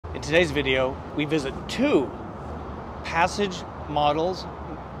In today's video, we visit two Passage models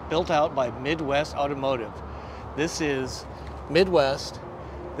built out by Midwest Automotive. This is Midwest.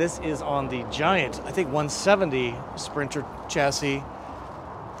 This is on the giant, I think 170 Sprinter chassis,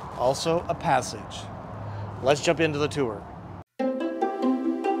 also a Passage. Let's jump into the tour.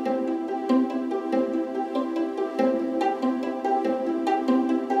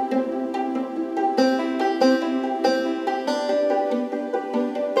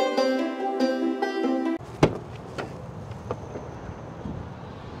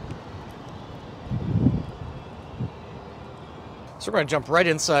 So we're going to jump right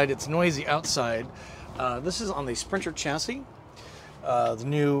inside. It's noisy outside. This is on the Sprinter chassis, the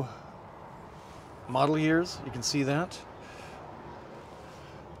new model years. You can see that.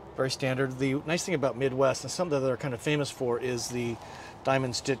 Very standard. The nice thing about Midwest, and something that they're kind of famous for, is the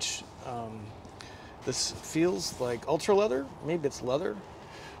diamond stitch. This feels like ultra leather. Maybe it's leather,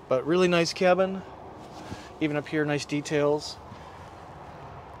 but really nice cabin. Even up here, nice details.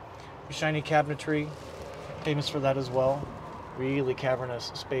 Shiny cabinetry, famous for that as well. Really cavernous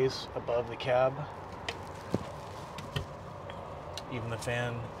space above the cab. Even the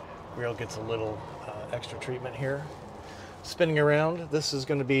fan grill gets a little extra treatment here. Spinning around, this is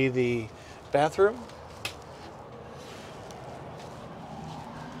going to be the bathroom.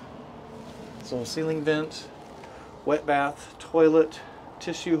 So ceiling vent, wet bath, toilet,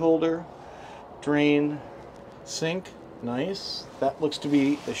 tissue holder, drain, sink. Nice. That looks to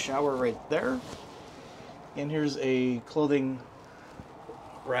be the shower right there. And here's a clothing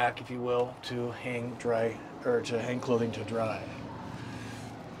rack, if you will, to hang dry, or to hang clothing to dry.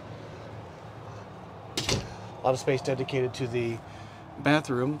 A lot of space dedicated to the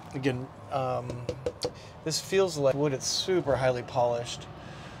bathroom. Again, this feels like wood. It's super highly polished.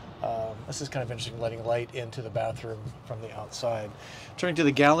 This is kind of interesting, letting light into the bathroom from the outside. Turning to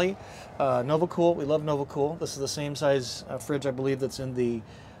the galley, Novacool. We love Novacool. This is the same size fridge, I believe, that's in the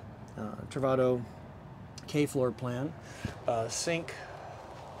Travato K floor plan. Sink,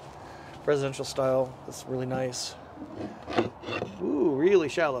 residential style. That's really nice. Ooh, really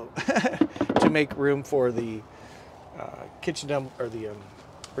shallow to make room for the kitchen down, or the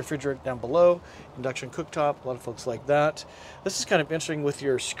refrigerator down below. Induction cooktop. A lot of folks like that. This is kind of interesting with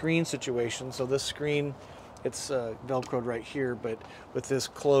your screen situation. So this screen, it's velcroed right here, but with this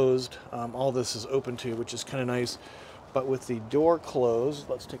closed, all this is open to, which is kind of nice. But with the door closed,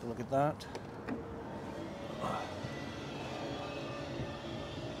 let's take a look at that.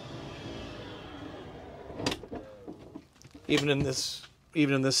 Even in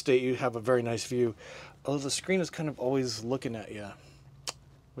this state, you have a very nice view. Although the screen is kind of always looking at you.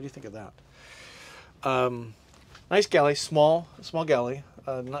 What do you think of that? Nice galley, small galley.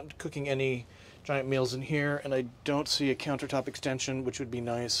 Not cooking any giant meals in here, and I don't see a countertop extension, which would be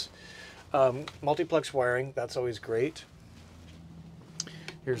nice. Multiplex wiring, that's always great.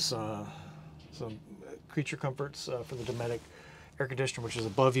 Here's some creature comforts for the Dometic air conditioner, which is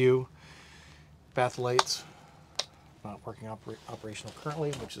above you. Bath lights. Not working operational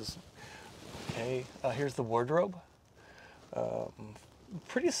currently, which is okay. Here's the wardrobe.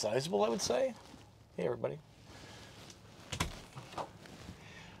 Pretty sizable, I would say. Hey, everybody.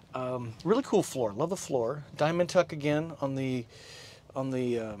 Really cool floor. Love the floor. Diamond tuck again on the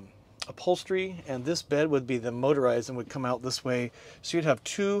upholstery, and this bed would be the motorized and would come out this way. So you'd have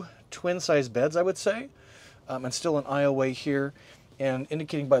two twin-size beds, I would say, and still an aisleway here, and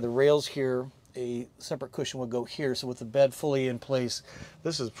indicating by the rails here, a separate cushion would go here. So with the bed fully in place,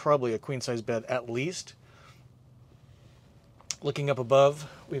 this is probably a queen-size bed at least. Looking up above,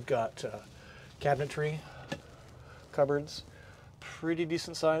 we've got cabinetry, cupboards, pretty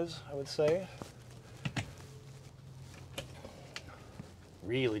decent size, I would say.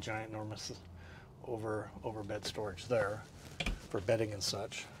 Really giant, enormous over bed storage there for bedding and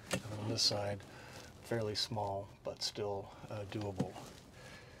such. And on this side, fairly small, but still doable.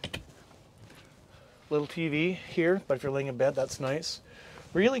 Little TV here, but if you're laying in bed, that's nice.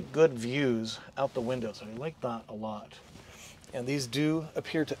 Really good views out the windows. I like that a lot. And these do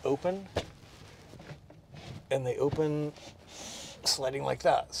appear to open, and they open sliding like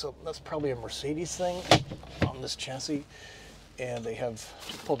that. So that's probably a Mercedes thing on this chassis. And they have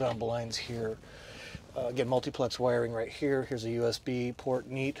pull-down blinds here. Again, multiplex wiring right here. Here's a USB port,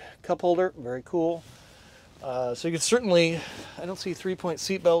 neat cup holder, very cool. So you could certainly, I don't see 3-point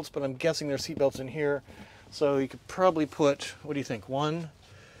seat belts, but I'm guessing there's seat belts in here. So you could probably put, what do you think, 1,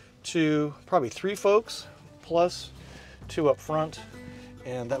 2, probably 3 folks, plus 2 up front.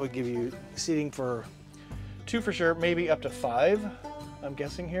 And that would give you seating for 2 for sure, maybe up to 5, I'm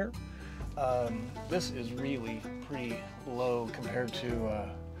guessing here. This is really pretty low compared to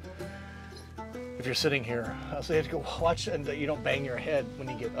if you're sitting here. So you have to go watch and you don't bang your head when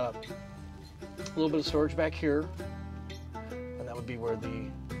you get up. A little bit of storage back here, and that would be where the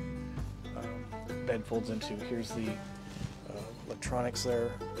bed folds into. Here's the electronics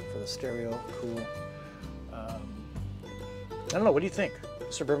there for the stereo. Cool. I don't know, what do you think?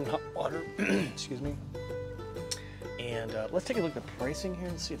 Suburban hot water, excuse me. And let's take a look at the pricing here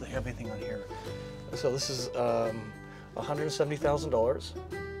and see if they have anything on here. So this is $170,000.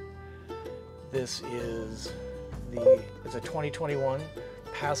 This is it's a 2021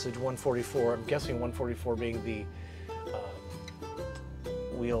 Passage 144. I'm guessing 144 being the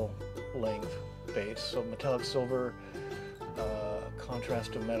wheel length base. So metallic silver,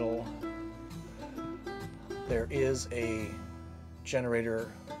 contrast to metal. There is a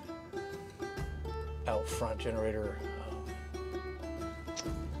generator out front, generator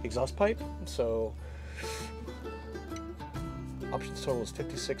exhaust pipe. So options total is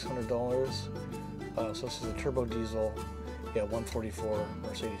 $5,600. So this is a turbo diesel, yeah, 144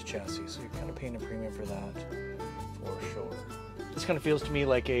 Mercedes chassis. So you're kind of paying a premium for that, for sure. This kind of feels to me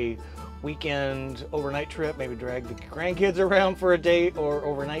like a weekend overnight trip. Maybe drag the grandkids around for a day or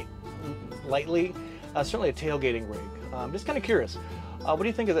overnight lightly. Certainly a tailgating rig. Just kind of curious. What do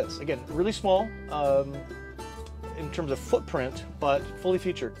you think of this? Again, really small in terms of footprint, but fully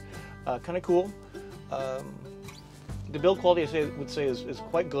featured. Kind of cool. The build quality, I would say, is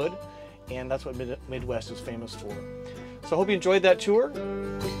quite good, and that's what Midwest is famous for. So I hope you enjoyed that tour.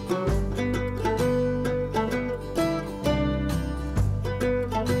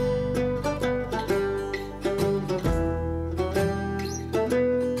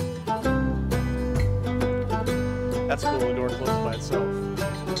 That's cool, the door closes by itself.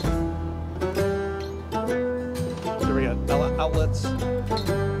 So we got outlets,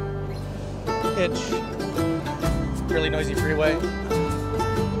 hitch, really noisy freeway,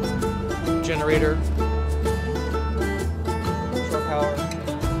 generator, shore power,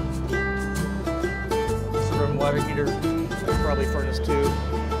 suburban water heater, probably furnace too,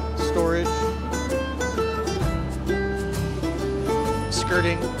 storage,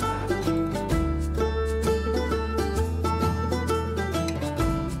 skirting,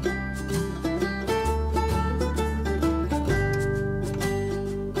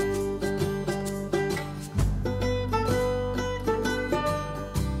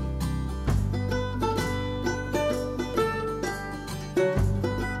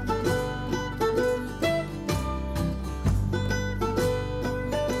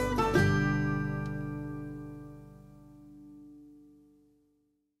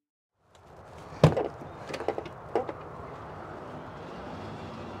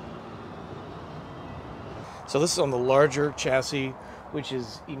 So this is on the larger chassis, which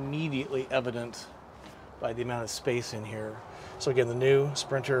is immediately evident by the amount of space in here. So again, the new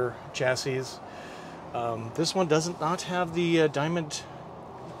Sprinter chassis. This one does not have the diamond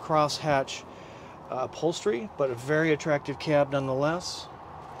cross hatch upholstery, but a very attractive cab nonetheless.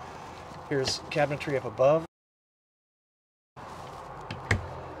 Here's cabinetry up above.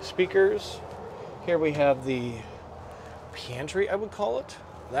 Speakers. Here we have the pantry, I would call it.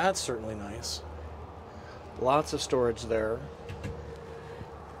 That's certainly nice. Lots of storage there.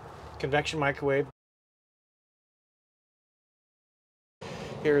 Convection microwave.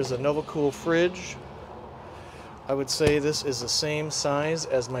 Here's a NovaCool fridge. I would say this is the same size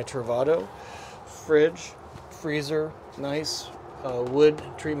as my Travato fridge. Freezer, nice wood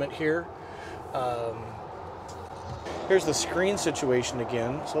treatment here. Here's the screen situation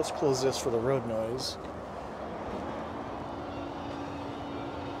again. So let's close this for the road noise.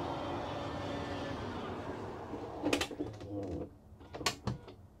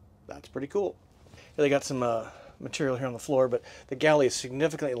 That's pretty cool. They got some material here on the floor, but the galley is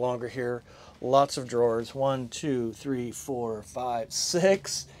significantly longer here. Lots of drawers. 1, 2, 3, 4, 5,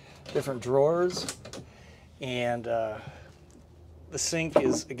 6 different drawers. And the sink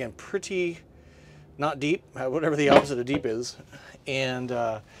is, again, pretty not deep, whatever the opposite of deep is. And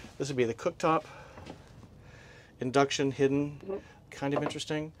this would be the cooktop. Induction hidden, kind of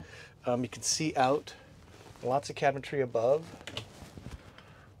interesting. You can see out. Lots of cabinetry above.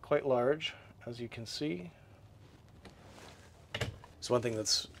 Quite large, as you can see. It's one thing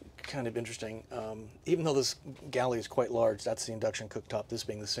that's kind of interesting. Even though this galley is quite large, that's the induction cooktop, this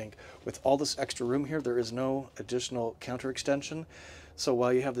being the sink. With all this extra room here, there is no additional counter extension. So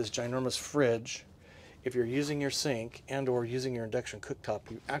while you have this ginormous fridge, if you're using your sink and or using your induction cooktop,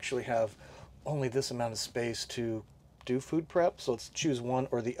 you actually have only this amount of space to do food prep. So let's choose one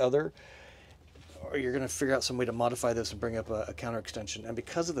or the other. Or you're going to figure out some way to modify this and bring up a counter extension. And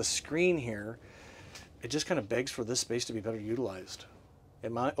because of the screen here, it just kind of begs for this space to be better utilized,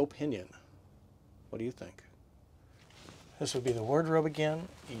 in my opinion. What do you think? This would be the wardrobe again.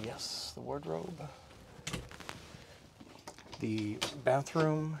 Yes, the wardrobe. The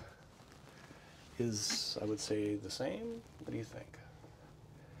bathroom is, I would say, the same. What do you think?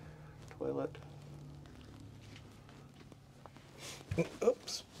 Toilet.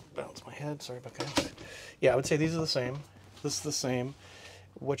 Oops, bounced my head. Sorry about that. Yeah, I would say these are the same. This is the same.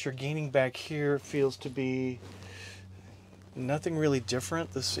 What you're gaining back here feels to be nothing really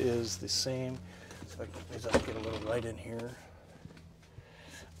different. This is the same. So I can get a little light in here.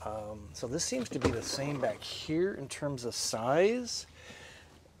 So this seems to be the same back here in terms of size.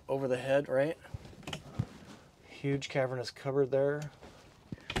 Over the head, right? Huge cavernous cupboard there.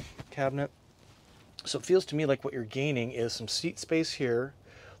 Cabinet. So it feels to me like what you're gaining is some seat space here.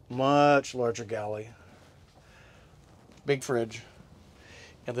 Much larger galley. Big fridge.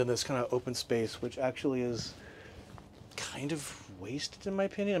 And then this kind of open space, which actually is kind of wasted in my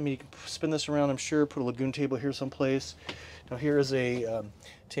opinion. I mean, you can spin this around, I'm sure, put a lagoon table here someplace. Now here is a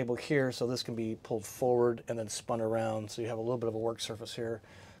table here, so this can be pulled forward and then spun around, so you have a little bit of a work surface here.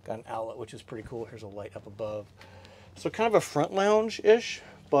 Got an outlet, which is pretty cool. Here's a light up above. So kind of a front lounge-ish,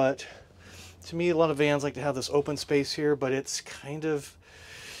 but to me, a lot of vans like to have this open space here, but it's kind of,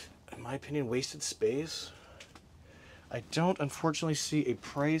 in my opinion, wasted space. I don't, unfortunately, see a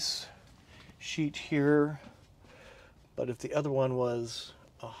price sheet here, but if the other one was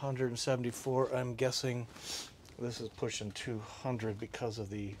 $174, I'm guessing this is pushing 200 because of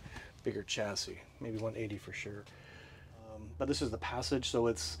the bigger chassis, maybe 180 for sure. But this is the Passage, so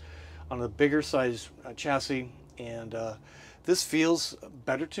it's on a bigger size chassis, and this feels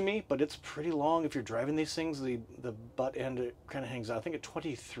better to me, but it's pretty long. If you're driving these things, the butt end, it kind of hangs out. I think at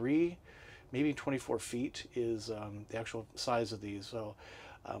 23, maybe 24 feet is the actual size of these. So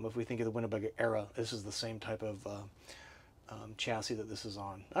if we think of the Winnebago era, this is the same type of chassis that this is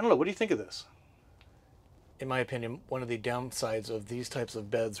on. I don't know, what do you think of this? In my opinion, one of the downsides of these types of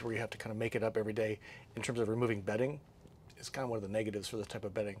beds where you have to kind of make it up every day in terms of removing bedding is kind of one of the negatives for this type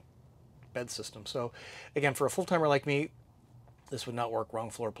of bed system. So again, for a full-timer like me, this would not work. Wrong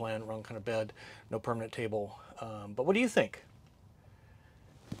floor plan, wrong kind of bed, no permanent table. But what do you think?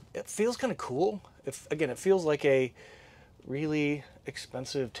 It feels kind of cool. Again, it feels like a really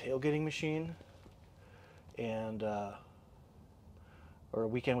expensive tailgating machine, and or a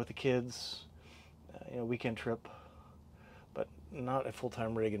weekend with the kids, you know, weekend trip, but not a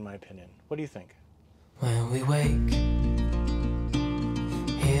full-time rig in my opinion. What do you think? When we wake,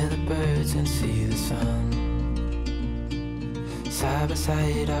 hear the birds and see the sun. Side by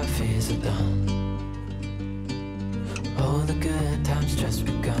side our fears are done. Oh, the good times just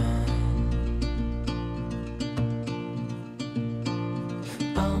begun.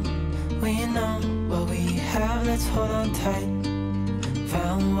 We know what we have, let's hold on tight.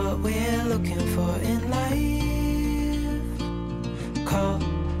 Found what we're looking for in life. Call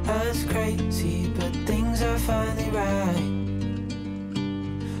us crazy, but things are finally right.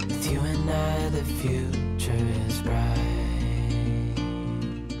 With you and I, the future is bright.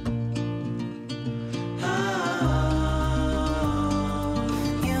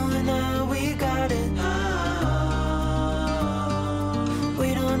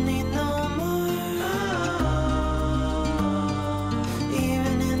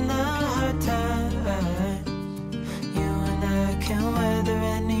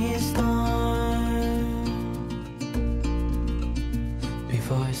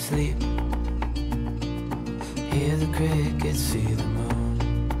 Sleep, hear the crickets, see the moon.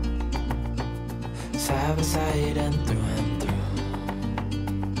 Side by side and through,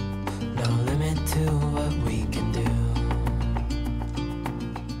 no limit to what we can do.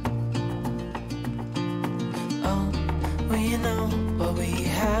 Oh, we know what we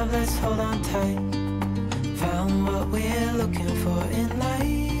have, let's hold on tight. Found what we're looking for in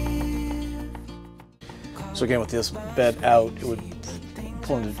life. So again, with this bed out, it would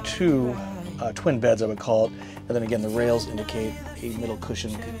pull into two twin beds, I would call it, and then again the rails indicate a middle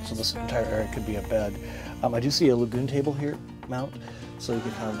cushion, so this entire area could be a bed. I do see a lagoon table here mount, so you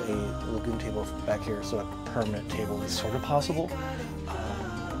could have a lagoon table back here, so a permanent table is sort of possible.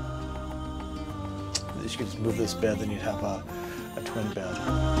 You could just move this bed, then you'd have a twin bed.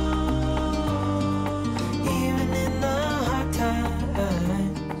 Even in the hard times,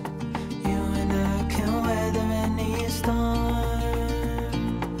 you and I can weather any storm.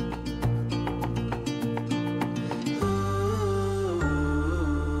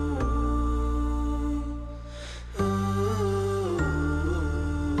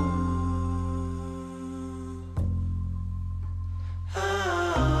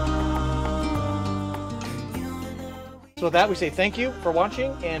 So with that, we say thank you for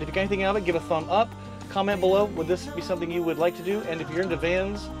watching, and if you got anything out of it, give a thumb up. Comment below, would this be something you would like to do? And if you're into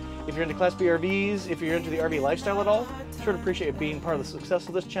vans, if you're into Class B RVs, if you're into the RV lifestyle at all, sure to appreciate being part of the success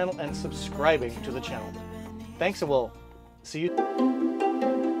of this channel and subscribing to the channel. Thanks, and we'll see you.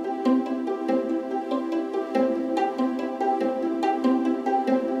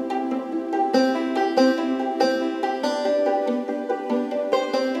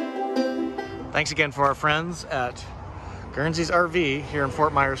 Thanks again for our friends at Gerzeny RV here in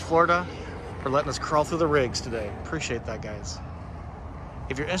Fort Myers, Florida, for letting us crawl through the rigs today. Appreciate that, guys.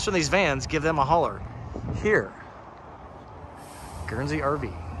 If you're interested in these vans, give them a holler. Here, Gerzeny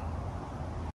RV.